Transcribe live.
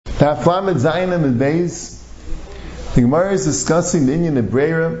Ta'aflamet Zayinim and Beis. The Gemara is discussing the Inyan of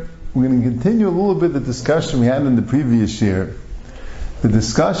Breira. We're going to continue a little bit the discussion we had in the previous year. The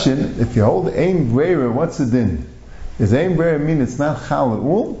discussion, if you hold Ein Breira, what's the din? Does Ein Breira mean it's not Chal at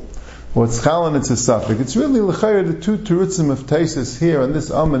all? Or it's Chal and it's a suffix? It's really l'chayr the two terutzim of Taisus here on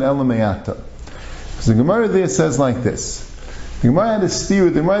this and Elamayata. So the Gemara there says like this. The Gemara had a steer.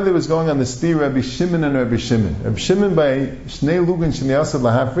 The Gemara that was going on the steer, Rabbi Shimon and Rabbi Shimon. Rabbi Shimon by Shnei Lugan Shnei Yasad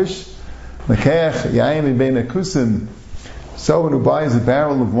Lahafrish, Lekech Yaim Bein Akusim. Someone who buys a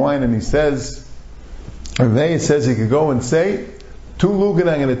barrel of wine and he says, Ravei says he could go and say, 2 Lugan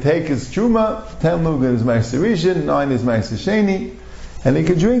I'm going to take as Truma, 10 Lugan is Ma'aser Rishon, 9 is Ma'aser Sheni, and he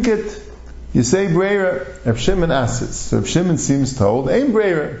could drink it. You say Breira, Rabbi Shimon asks. So Rabbi Shimon seems told, ain't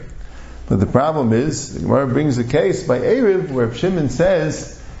Breira. But the problem is, the Gemara brings a case by Erev where Shimon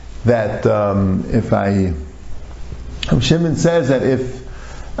says that if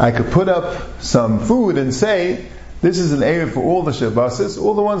I could put up some food and say, this is an Erev for all the Shabbosis,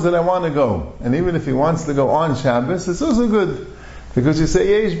 all the ones that I want to go. And even if he wants to go on Shabbos, it's also good. Because you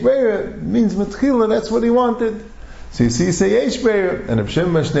say Yesh Breira, means Matchila, that's what he wanted. So you see, you say Yesh Breira, and Reb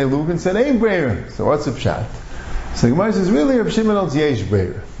Shimon Shnei Lugan said Ein Breira. So what's the pshat? So the Gemara says, really Reb Shimon holds Yesh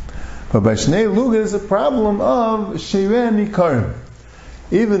Breira. But by Shnei Lugan is a problem of Shirei Nikarim.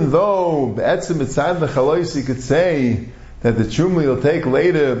 Even though Be'etzim Mitzad L'chalois you could say that the Truma you'll take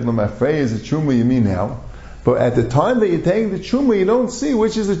later, my phrase, the Truma you mean now. But at the time that you take the Truma, you don't see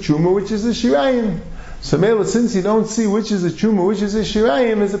which is a Truma, which is a Shirayim. So Mela, since you don't see which is a Truma, which is a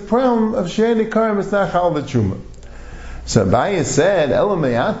Shirayim, is a problem of Shirei Nikarim, it's not Chal the Truma. So Abaye said,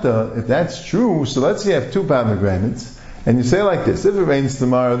 Elamayata, if that's true, so let's say you have 2 pomegranates, and you say like this, if it rains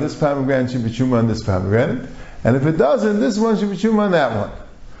tomorrow, this pomegranate should be Truma on this pomegranate, and if it doesn't, this one should be Truma on that one.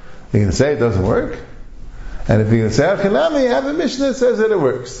 You're going to say it doesn't work? And if you're going to say, Achinami, you have a Mishnah that says that it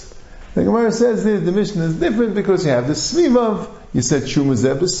works. The Gemara says the Mishnah is different because you have the Svivav, you said Truma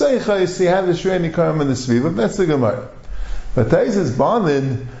Zeh B'Seicha, so you have the Shirei Nikarim and the Svivav, that's the Gemara. But Taisus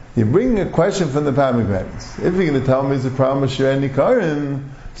Bonded, you're bringing a question from the pomegranates. If you're going to tell me it's a problem of Shirei Nikarim,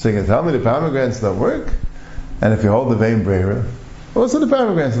 so you're going to tell me the pomegranates don't work? And if you hold the vein Breira, what's the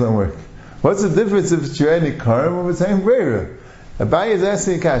pomegranates don't work? What's the difference if it's Shirei Nikarim or if it's Ein Breira? Abaye is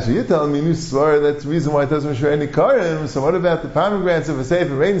asking Kasha, you're telling me new svara, that's the reason why it doesn't Shirei Nikarim, so what about the pomegranates? If it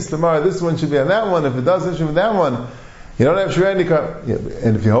rains tomorrow, this one should be on that one, if it doesn't, it should be that one. You don't have Shirei Nikarim. Yeah,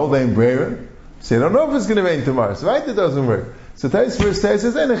 and if you hold Ein Breira, so you don't know if it's going to rain tomorrow, so right, it doesn't work. So Tais first says,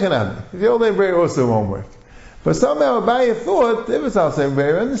 if you hold Ein Breira, also won't work. But somehow Abaye thought, if it's also Ein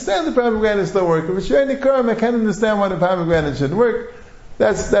Breira, I understand the pomegranates don't work. If it's Shirei Nikarim, I can't understand why the pomegranate shouldn't work.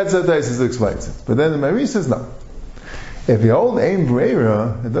 That's how Taisus explains it. But then the Mari says no. If you hold Ein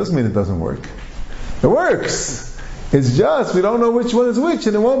Breira, it doesn't mean it doesn't work. It works. It's just we don't know which one is which,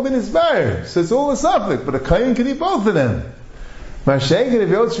 and it won't be inspired. So it's all a suffix, but a Kayin can eat both of them. Mashenkin, if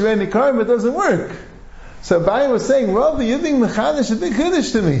you hold Shirei Nikarim, it doesn't work. So Abaye was saying, well, the Yiding Mechadish is a big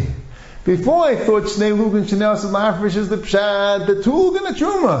Kiddush to me. Before I thought Shnei Lugan Shnei Yasad Lahafrish is the Pshat, the 2 Lugan and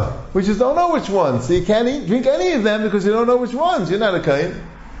Truma, which is don't know which one. So you can't drink any of them because you don't know which ones. You're not a Kayin.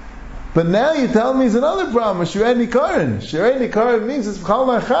 But now you tell me it's another problem, Shirei Nikarim. Shirei Nikarim means it's Chal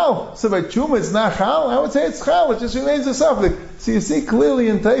not Chal. So by Truma it's not Chal, I would say it's Chal, it just remains a suffix. So you see clearly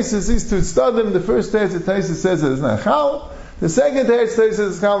in Taisus, these 2 studim, the first Taisus says that it's not Chal, the second Taisus says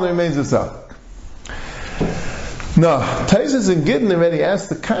it's Chal, it remains a suffix. Now, Taisus and Gittin already asked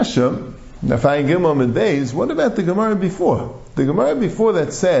the Kasha, Nafai Gimel and Beis, what about the Gemara before? The Gemara before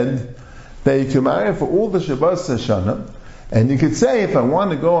that said that you can marry for all the Shabbos Hashanah, and you could say, if I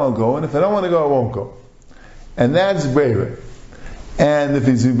want to go, I'll go, and if I don't want to go, I won't go. And that's Breira. And if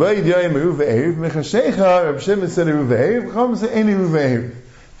it's Ubayid Yoyim Eruv Erev, Mechashecha, Reb Shimon said Eruv Erev, Chum said Ein Eruv Erev.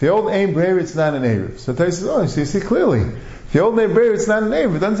 If the old Ein Breira, it's not an Erev. So Taisus says, oh, so you see clearly. If the old Ein Breira, it's not an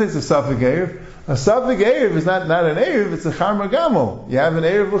Erev. It doesn't say it's a Safek Erev. A Safek Erev is not an Erev, it's a Charma Gamol. You have an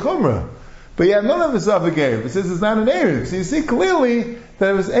Erev L'chumra. But you have none of a Safek Erev. It says it's not an Erev. So you see clearly that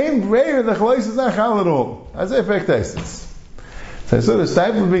it was Ein Breira, the Chalais is not Chal at all. As I affect Taisus. So the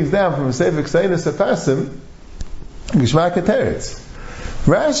Stipler brings down from a Sefer Kseinas Apasim, Gishmak HaTeretz.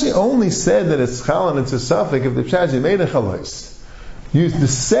 Rashi only said that it's Chal and it's a Safek if the Pshat made a Chalais. You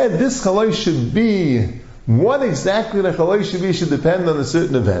said this Chalais should be, what exactly the Chalais should be should depend on a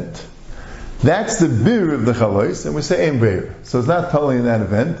certain event. That's the bir of the Chalais, and we say Ein Breira. So it's not totally in that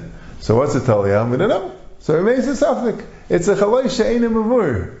event. So what's it totally on? We don't know. So it remains a Safek. It's a Chalais she'ein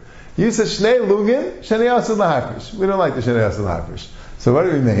mavur. You said Shnei Lugan, Shnei Yasad Lahafrish. We don't like the Shnei Yasad Lahafrish. So what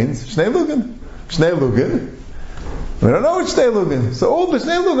remains? Shnei Lugan. Shnei Lugan. We don't know which Shnei Lugan. So all the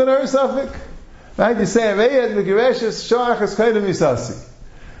Shnei Lugan are a suffix. Right? You say, Aveyat Megireshes Shoach Eskaydem Yisasi.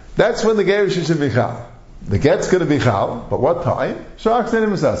 that's when the Gerushin should be Chal. The get's going to be Chal, but what time? Shach Shnei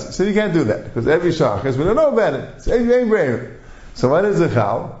Masasi. So you can't do that, because every Shach is, we don't know about it. It's Ein Breira. So when is the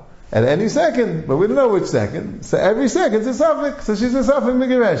Chal? At any second, but we don't know which second. So every second's a suffix, so she's a suffix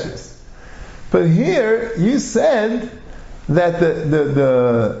Megereshis. But here, you said that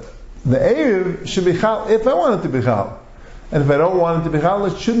the Erev should be Chal if I want it to be Chal. And if I don't want it to be Chal,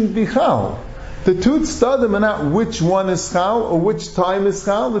 it shouldn't be Chal. The two tztadim are not which one is Chal or which time is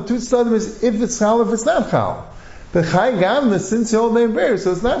Chal. The two tztadim is if it's Chal, if it's not Chal. The Chai Gavna, since your whole name bears,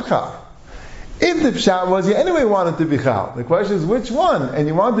 so it's not Chal. If the pshat was you anyway wanted to be Chal, the question is which one? And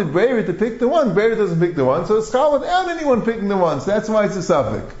you wanted Breira to pick the one. Breira doesn't pick the one, so it's Chal without anyone picking the one. So that's why it's a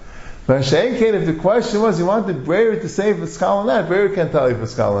suffix. But Sheikh, if the question was you wanted Breira to say if it's Chal or not, Breira can't tell you if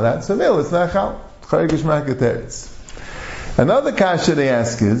it's Chal or not. So no, it's not Chal. Another kasha they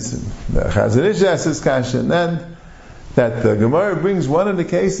ask is, the Chazon Ish asks this kasha, and then that the Gemara brings one of the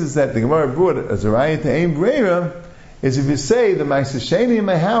cases that the Gemara brought as a raya to Ein Breira is if you say the Ma'aser Sheni in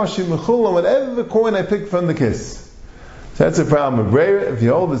my house, Shemachul, whatever the coin I picked from the kiss. So that's a problem with Breira. If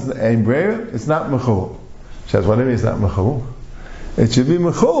you hold it's Ein Breira, it's not Mechul. She says, what do you mean it's not Mechul? It should be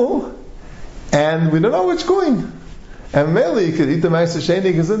Mechul, and we don't know which coin. And mainly you could eat the Ma'aser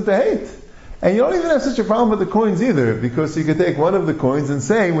Sheni Gesundheit hate. And you don't even have such a problem with the coins either, because you could take one of the coins and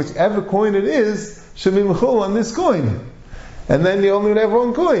say, whichever coin it is, should be Mechul on this coin. And then you only would have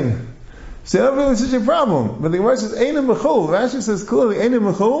one coin. So you don't really have such a problem. But the Gemara says, Ein Mechul. Rashi says clearly, Ein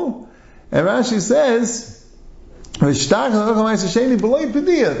Mechul. And Rashi says, it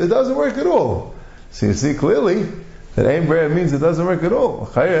doesn't work at all. So you see clearly that Ein Breira means it doesn't work at all.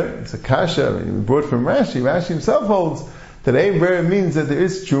 It's a kasha brought from Rashi. Rashi himself holds that Ein Breira means that there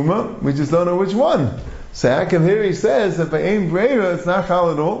is Truma, we just don't know which one. So Yaakov here he says that by Ein Breira it's not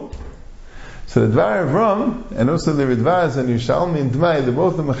Chal at all. So the Dvar of Ram, and also the Ridvaz and Yushalmi and Dmai, they're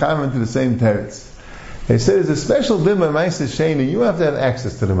both the Mechavan to the same teretz. They say there's a special bimah Ma'aser Sheni, you have to have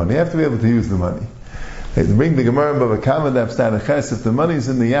access to the money, you have to be able to use the money. They bring the Gemara in Bava Kama Daf Ches, if the money's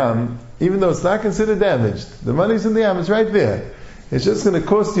in the Yam, even though it's not considered damaged, the money's in the Yam, it's right there. It's just going to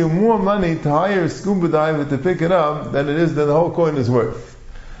cost you more money to hire a scuba diver to pick it up than the whole coin is worth.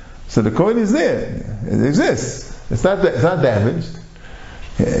 So the coin is there. It exists. It's not damaged.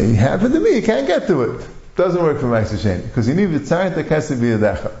 It happened to me, you can't get to it. It doesn't work for Ma'aser Sheni, because you need the tzar to kaseh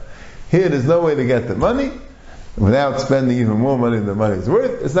b'yadecha. Here there's no way to get the money without spending even more money than the money is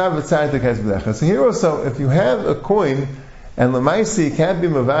worth. It's not the tzar to kaseh b'yadecha. So here also, if you have a coin and l'maisi can't be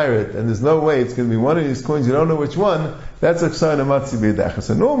mavarit, and there's no way it's going to be one of these coins, you don't know which one, that's a ksar namatzi b'yadecha.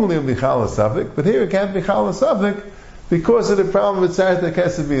 So normally it will be chal safik, but here it can't be chal safik because of the problem with tzar to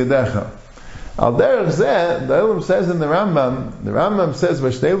kaseh b'yadecha. Al derech zeh, the Ilum says in the Rambam says,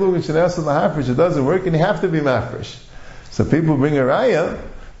 Vashtei lugin shenasel lahafresh, it doesn't work and you have to be mafresh. So people bring a raya,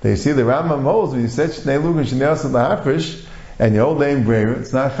 they see the Rambam holds, when you said Shnei lugin shenasel lahafresh, and you hold Ein Breira,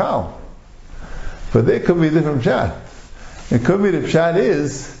 it's not chal. But there could be a different pshat. It could be the pshat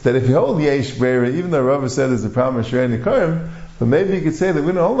is, that if you hold Yesh Breira, even though Rava said there's a problem with Shrei Nikarim, but maybe you could say that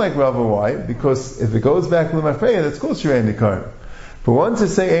we don't hold like Rava, why? Because if it goes back to L'mafreya, that's called Shrei Nikarim. But once you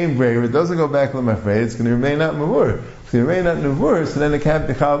say Ein Breira, it doesn't go back to L'mafreya, it's going to remain not Mavur. If it remain not Mavur, so then it can't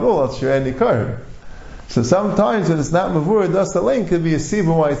be Chal at all, it's Shrei Nikarim. So sometimes when it's not Mavur, thus the lane could be a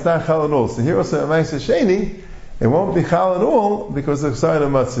Siva why it's not Chal at all. So here also, Ma'aser Sheni, it won't be Chal at all, because of Ksar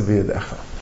Namatzi B'yadecha.